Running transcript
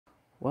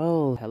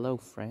Well, hello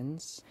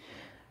friends.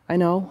 I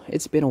know,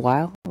 it's been a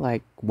while,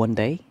 like one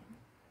day.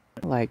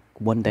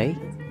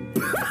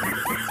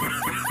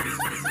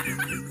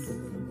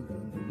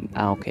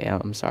 Okay,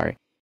 I'm sorry.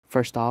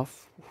 First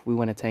off, we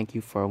want to thank you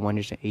for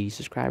 180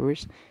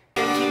 subscribers.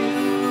 Thank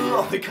you!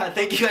 Oh my god,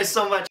 thank you guys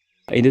so much!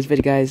 In this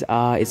video, guys,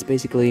 it's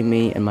basically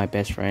me and my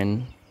best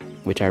friend,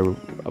 which I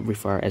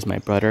refer as my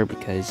brother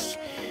because,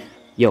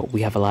 yo,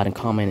 we have a lot in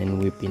common and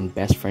we've been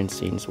best friends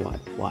since what?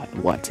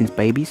 Since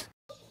babies?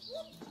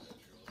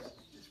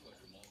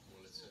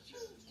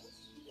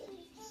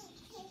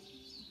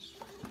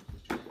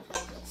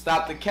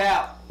 Stop the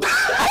cap! Stop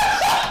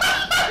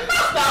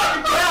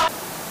the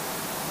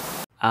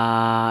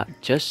cap!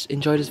 Just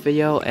enjoy this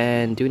video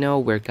and do know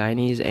we're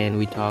Guyanese and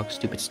we talk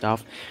stupid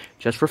stuff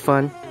just for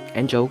fun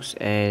and jokes,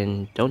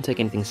 and don't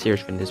take anything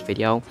serious from this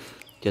video.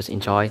 Just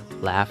enjoy,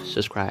 laugh,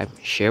 subscribe,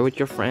 share with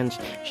your friends,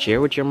 share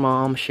with your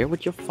mom, share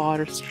with your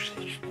father,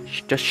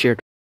 just share.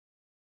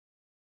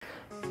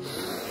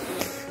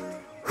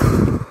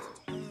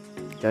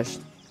 Just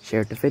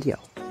share the video,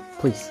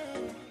 please,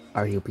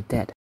 or you'll be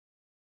dead.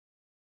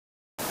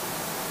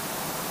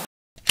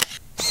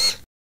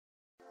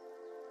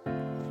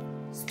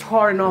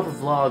 Starting off a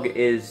vlog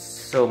is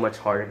so much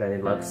harder than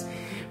it looks.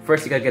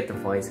 First, you gotta get the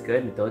voice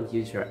good. Don't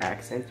use your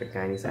accent, your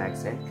Guyanese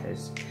accent,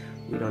 because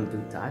we don't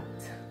do that.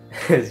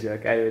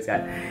 Joke. Anyways,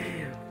 guys,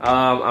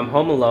 I'm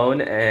home alone,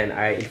 and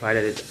I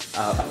invited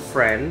a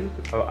friend,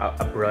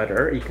 a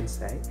brother, you can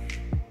say.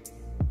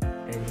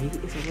 And he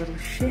is a little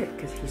shit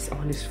because he's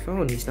on his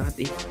phone. He's not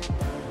even.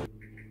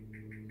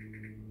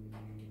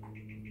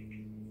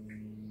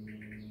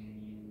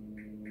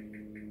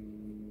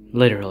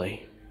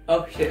 Literally.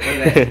 Oh shit,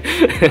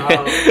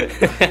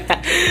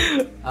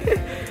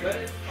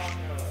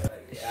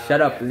 Shut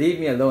up, leave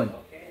me alone.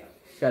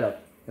 Shut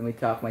up. Let me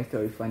talk my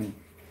story funny.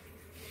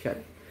 Shut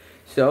up.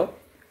 So,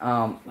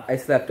 I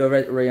slept over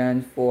at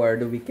Ryan for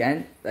the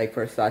weekend, like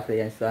for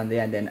Saturday and Sunday,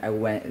 and then I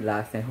went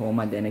last night home,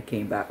 and then I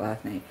came back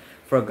last night.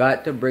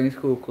 Forgot to bring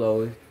school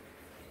clothes,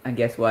 and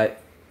guess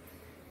what?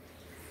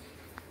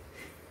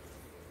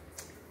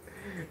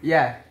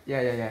 Yeah.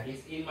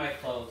 He's in my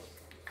clothes.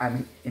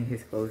 I'm in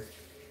his clothes.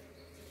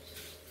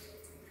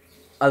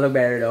 I look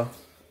better though.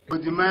 We're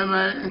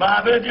gonna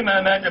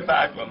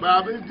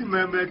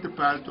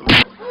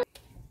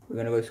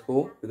go to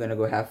school, we're gonna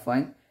go have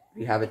fun.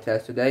 We have a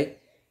test today.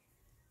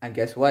 And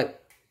guess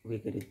what? We're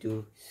gonna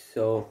do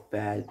so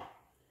bad.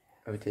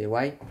 I will tell you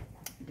why.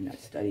 We did not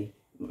study.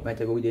 What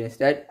we did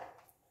instead?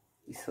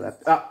 We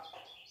slept. Ah!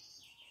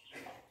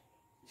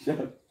 Shut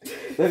up.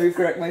 Let me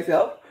correct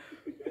myself.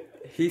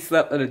 He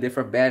slept on a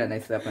different bed and I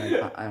slept on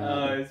a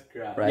Oh, it's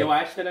crap. Right? Yo,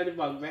 I should have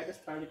bug bed.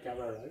 Just turn the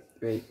camera, right?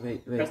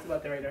 Wait. Press the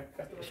button right there.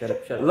 Shut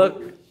up.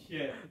 Look.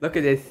 Shit. Look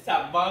at this.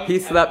 He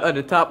slept on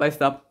the top. I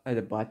slept at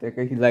the bottom.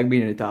 He like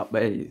being on the top,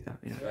 but you know.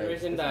 The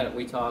reason that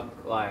we talk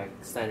like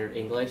standard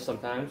English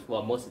sometimes,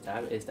 well, most of the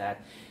time, is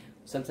that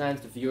sometimes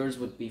the viewers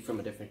would be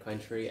from a different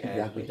country, and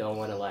Exactly. we don't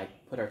want to like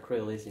put our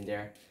creoles in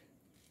there.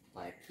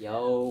 Like,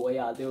 yo, what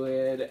y'all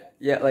doing?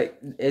 Yeah, like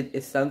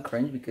it sounds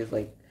cringe because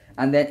like,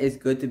 and then it's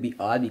good to be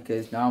odd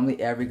because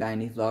normally every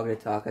Guyanese vlogger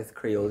talk as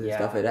Creoles and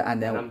stuff like that, and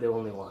then I'm the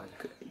only one.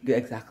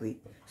 Exactly.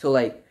 So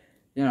like,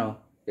 you know,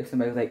 if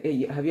somebody's like,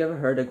 hey, have you ever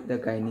heard of the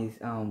Guyanese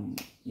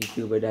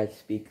YouTuber that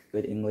speaks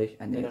good English?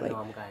 And They they're don't like,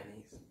 know I'm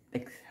Guyanese.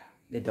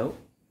 They don't?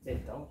 They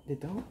don't. They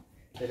don't?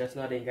 They're just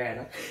not in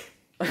Guyana.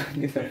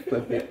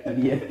 Flip it,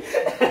 idiot.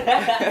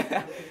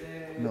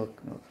 Milk.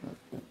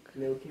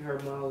 Milky her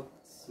mouth.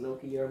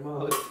 Milky your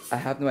mouth. I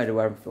have no idea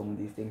why I'm filming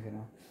these things, you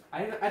know.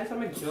 I just want to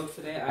make jokes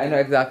today. I know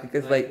exactly,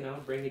 because like, you know,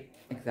 bring it.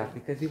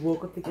 exactly, because we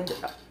woke up together.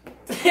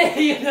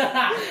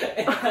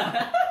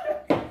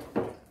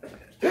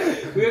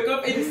 We woke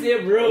up in the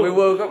same room. We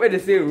woke up in the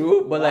same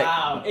room, but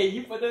wow. Hey,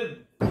 you got the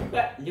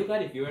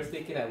viewers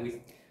thinking that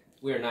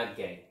we're not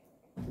gay.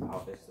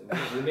 Obviously,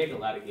 we make a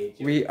lot of gay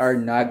jokes. we are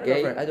not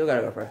gay. I do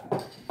gotta go first.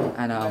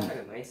 And That's like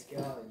a nice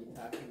girl. And you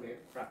talking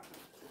about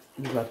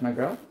you got my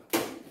girl?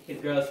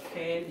 his girl's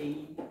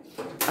candy.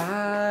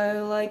 I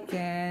like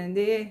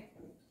candy.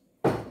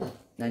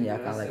 Then yeah, I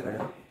kinda like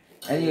her.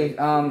 Anyways,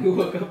 We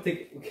woke up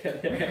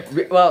together.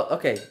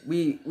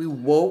 we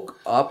woke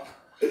up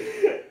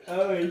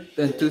Oh in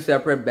two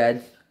separate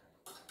beds,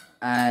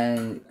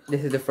 and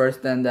this is the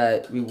first time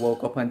that we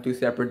woke up on two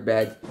separate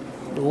beds.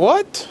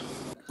 What?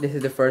 This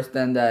is the first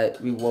time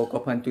that we woke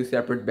up on two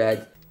separate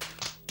beds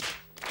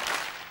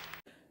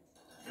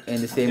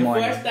in the same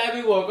morning. The first time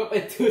we woke up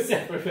in two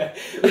separate beds.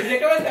 We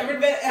take up a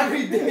separate bed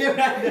every day right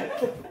now.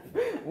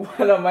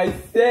 What am I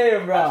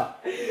saying, bro?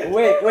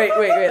 Wait. Let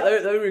me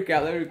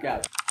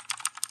recap.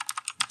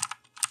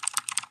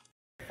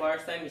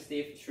 First time we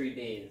stayed for 3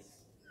 days.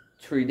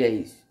 3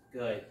 days.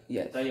 Good.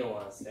 Yes. That's all you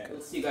want to say.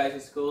 We'll see you guys in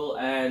school,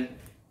 and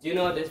do you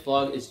know this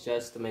vlog is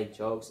just to make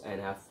jokes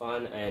and have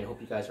fun, and hope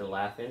you guys are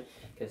laughing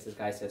because this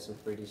guy said some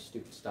pretty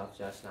stupid stuff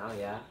just now,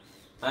 yeah.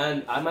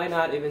 And I might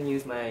not even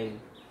use my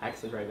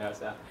accent right now,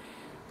 so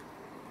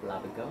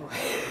let it go.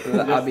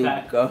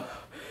 Go.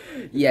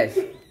 Yes.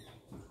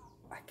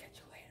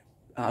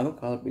 I'm gonna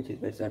call it bitches,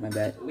 but sorry, my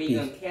bad. We Peace.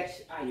 gonna catch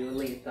you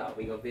later.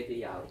 We go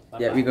video.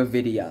 Yeah, we go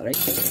video, right?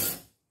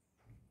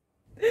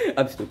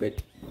 I'm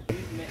stupid.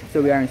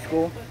 So we are in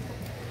school,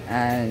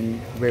 and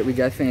we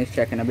just finished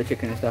checking up the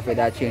chicken and stuff like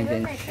that,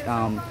 changing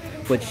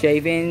with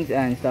shavings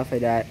and stuff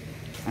like that,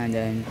 and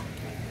then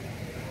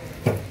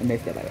I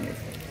missed it. I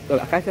missed. So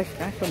I can't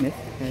show miss.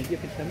 Can I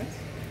give it a miss?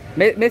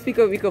 Miss, we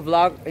could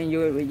vlog, and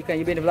you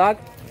can be in the vlog?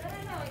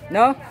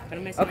 No?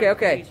 Okay,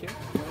 okay.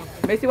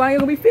 Miss, you want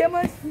to be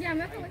famous? Yeah,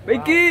 I'm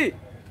Vicky!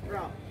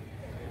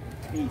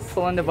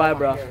 Full on the vibe,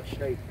 bro.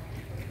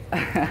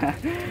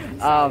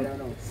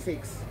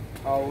 6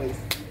 always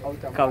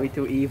out of Can't be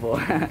too evil.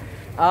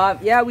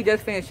 Yeah, we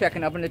just finished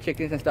checking up on the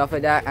chickens and stuff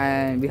like that,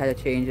 and we had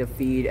to change the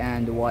feed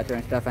and the water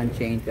and stuff, and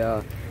change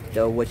the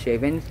wood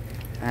shavings.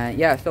 And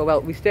yeah, so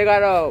well, we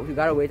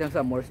gotta wait on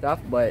some more stuff,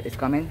 but it's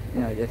coming.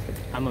 You know, just.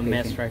 I'm a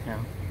mess right now.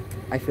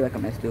 I feel like a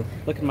mess too.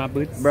 Look at my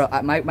boots. Bro,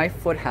 my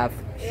foot have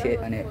shit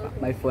on it.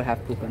 My foot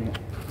have poop on it.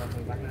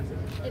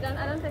 I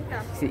don't think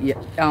so. See, yeah,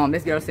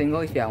 this girl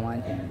single, she got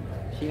one.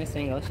 She is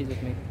single. She's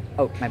with me.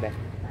 Oh, my bad.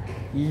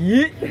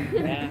 Yeet.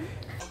 Yeah.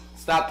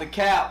 Stop the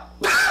cap.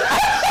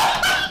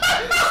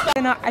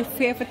 You know, I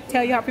feel to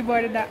tell you happy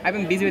birthday. That I've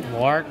been busy with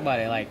work, but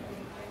like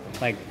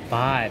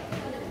bad.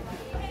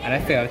 And I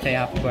feel to tell you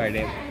happy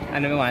birthday. I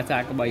know we want to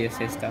talk about your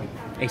sister.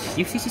 Hey,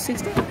 you see your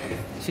sister?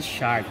 She's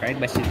short, right?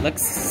 But she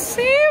looks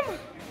same.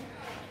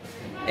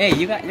 Hey,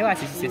 you got your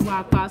sister. You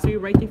walk past me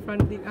right in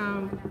front of the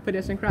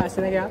pedestrian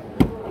crossing, yeah.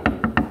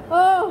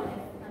 Oh!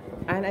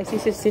 And I see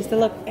your sister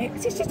look. Hey,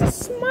 she's just a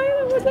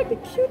smile. It was like the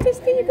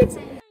cutest thing you could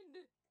see.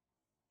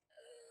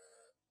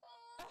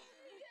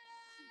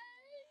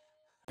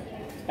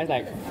 I was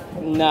like,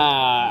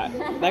 nah,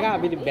 that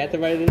gotta be the better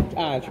version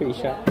than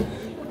Trisha.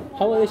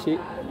 How old is she?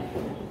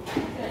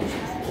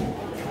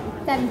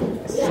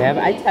 7.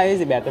 I tell you, it's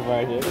the better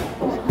version.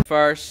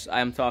 First,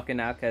 I'm talking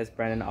now because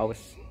Brandon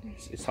always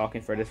is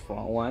talking for this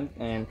one,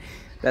 and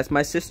that's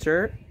my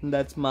sister.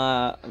 That's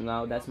my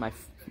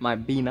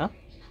Bina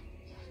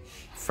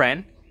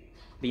friend.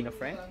 Bina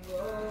friend.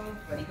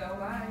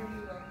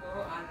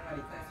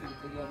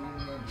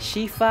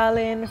 She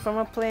falling from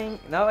a plane.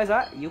 No, is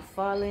that you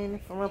falling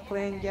from a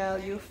plane, girl?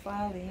 You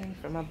falling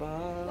from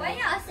above. Why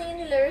not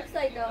singing the lyrics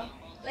like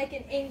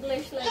in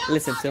English? Like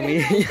Listen to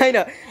me. I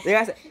know. The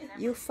guy said,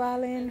 "You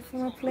falling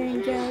from a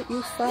plane, girl?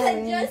 You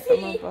falling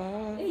from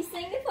above." He's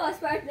singing the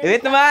first part.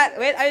 Wait, man.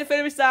 Wait, I didn't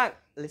finish the song.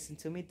 Listen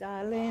to me,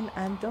 darling,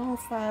 and don't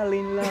fall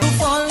in love. You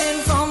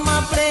falling from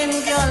a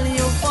plane, girl,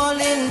 you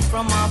falling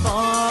from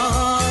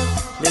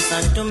above.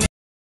 Listen to me.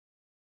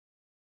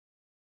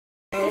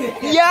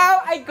 Yo,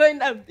 I go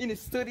in the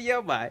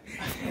studio, but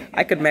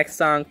I could make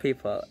song,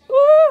 people.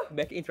 Woo!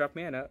 Becky interrupt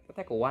me, no? It'll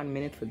take 1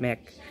 minute for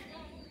make.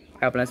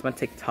 I open my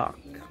TikTok.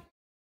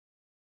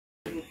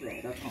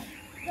 The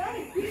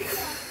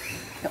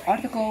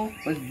article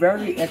was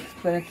very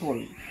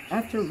explanatory.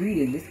 After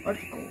reading this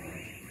article,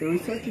 the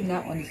researchers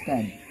now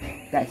understand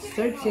that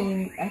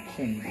certain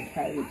actions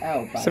carried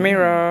out by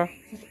Samira. men,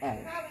 such as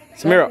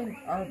Samira.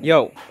 urban,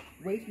 Yo.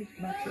 race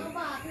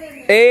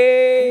mismatches,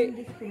 Hey.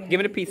 Give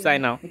me the peace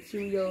sign now.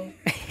 material.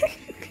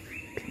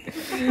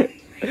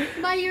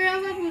 But you're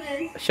over with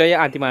this. Show your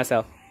auntie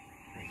myself.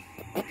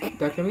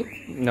 Talk to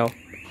me. No.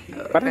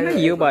 But I know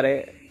you,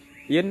 but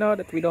you know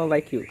that we don't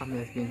like you. I'm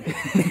lesbian.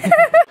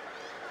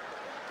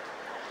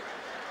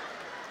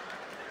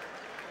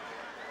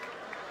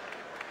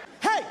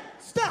 Hey,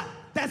 stop!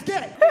 That's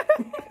gay!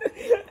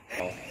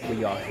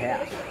 We are here.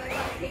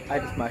 I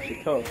just smashed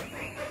your toe.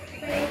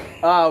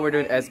 Oh, we're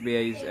doing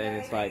SBAs and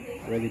it's like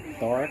really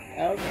dark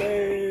out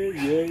there.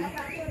 Yay.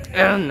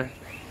 And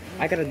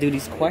I gotta do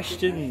these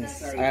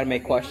questions. I gotta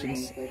make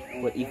questions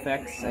with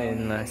effects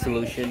and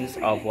solutions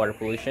of water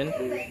pollution.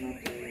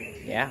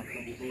 Yeah,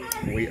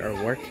 we are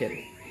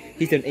working.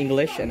 He's doing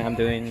English and I'm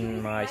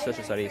doing my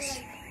social studies.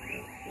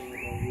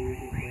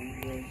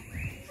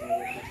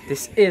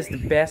 This is the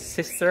best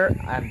sister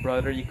and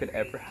brother you could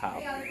ever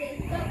have.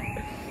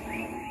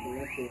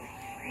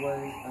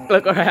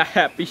 Look how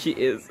happy she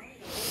is.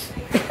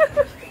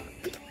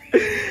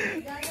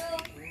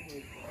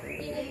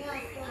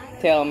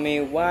 Tell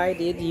me, why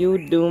did you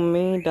do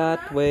me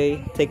that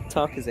way?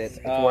 TikTok is it?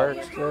 It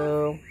works,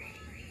 girl.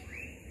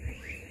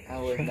 I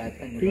was not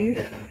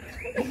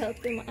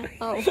Help him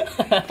out.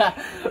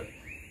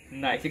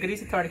 Nice. You could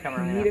use the turn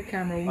camera. You need a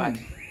camera one.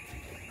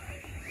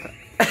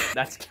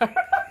 That's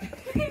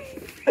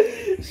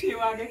she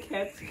wagging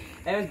cats.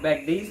 Anyways,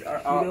 back. These are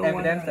all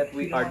evidence that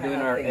we are doing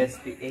our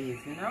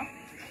SBAs, you know?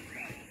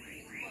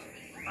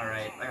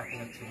 Alright, I gotta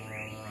think of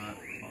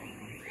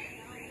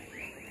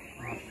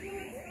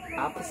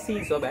apple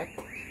seeds, back.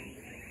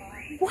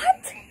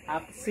 What?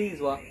 Apple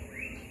seeds,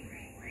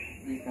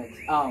 These nuts.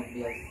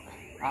 Yes.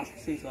 Apple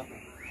seeds,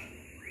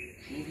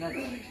 These nuts.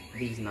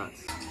 These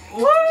nuts.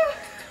 What?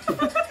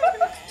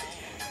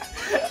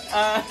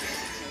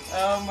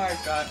 Oh my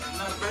god.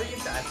 No, where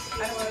is that? I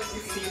don't want to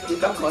see You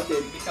got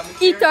cutted.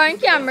 He turned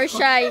camera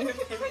shy.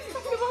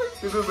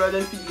 Super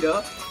brother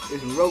Peter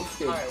is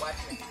roasted. Alright, watch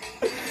it.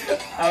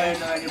 I don't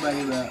know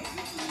anybody, bro.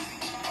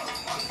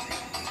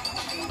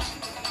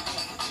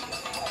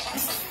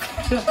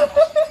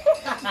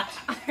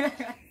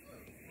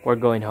 We're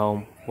going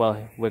home.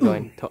 Well, we're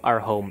going to our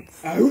homes.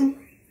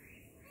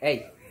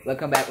 Hey,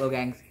 welcome back, little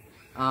gangs.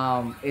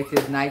 It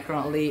is night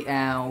currently,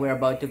 and we're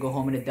about to go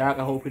home in the dark.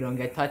 I hope we don't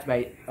get touched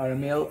by our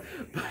meal.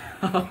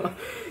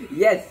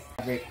 Yes.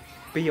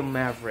 Be a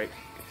maverick.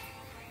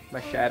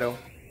 My shadow.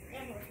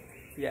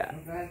 Yeah.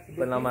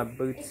 Put on my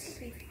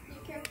boots.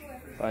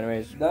 But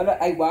anyways. No,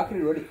 I walk in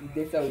the road to eat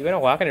this out. You gonna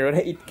walk on the road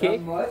and eat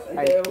cake?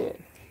 I can't.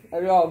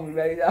 I'm wrong,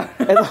 belly down.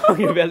 It's on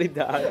your belly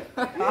down.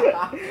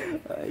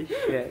 Oh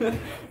shit.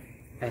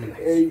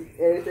 Anyways.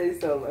 Hey, say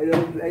so. I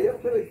don't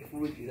feel like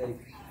food. Like,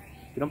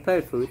 You don't play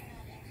with food?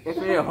 if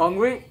you're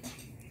hungry,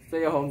 say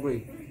you're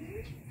hungry.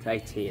 Try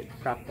to eat You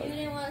properly.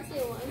 didn't want to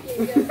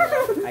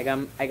say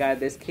one. I got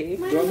this cake.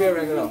 Don't be a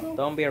regular.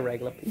 Don't be a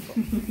regular people.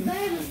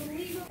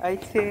 I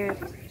did.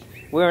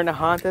 We're in a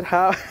haunted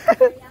house.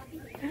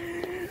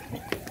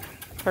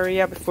 Hurry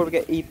up before we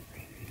get eat.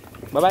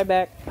 Bye bye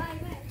back.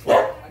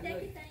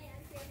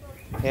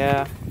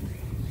 Yeah.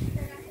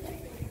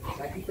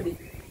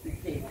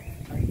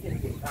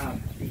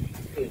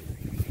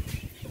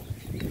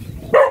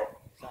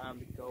 Time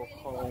to go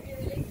home.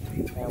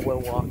 And we're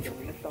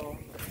walking the dog.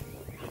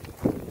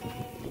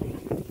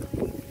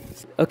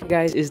 Okay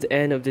guys, this is the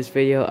end of this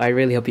video. I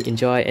really hope you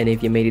enjoy, and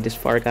if you made it this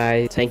far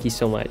guys, thank you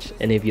so much.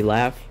 And if you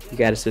laugh, you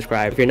gotta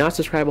subscribe. If you're not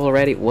subscribed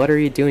already, what are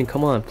you doing?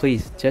 Come on,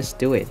 please, just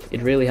do it.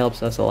 It really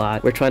helps us a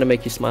lot. We're trying to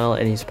make you smile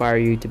and inspire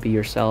you to be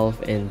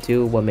yourself and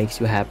do what makes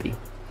you happy.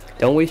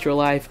 Don't waste your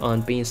life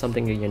on being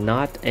something that you're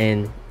not,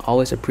 and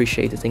always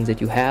appreciate the things that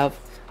you have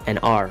and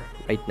are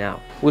right now.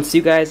 We'll see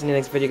you guys in the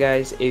next video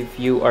guys. If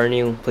you are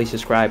new, please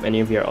subscribe, and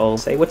if you're old,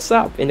 say what's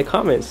up in the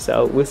comments.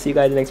 So we'll see you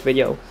guys in the next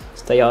video.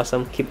 Stay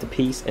awesome, keep the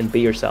peace, and be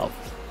yourself.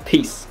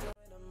 Peace.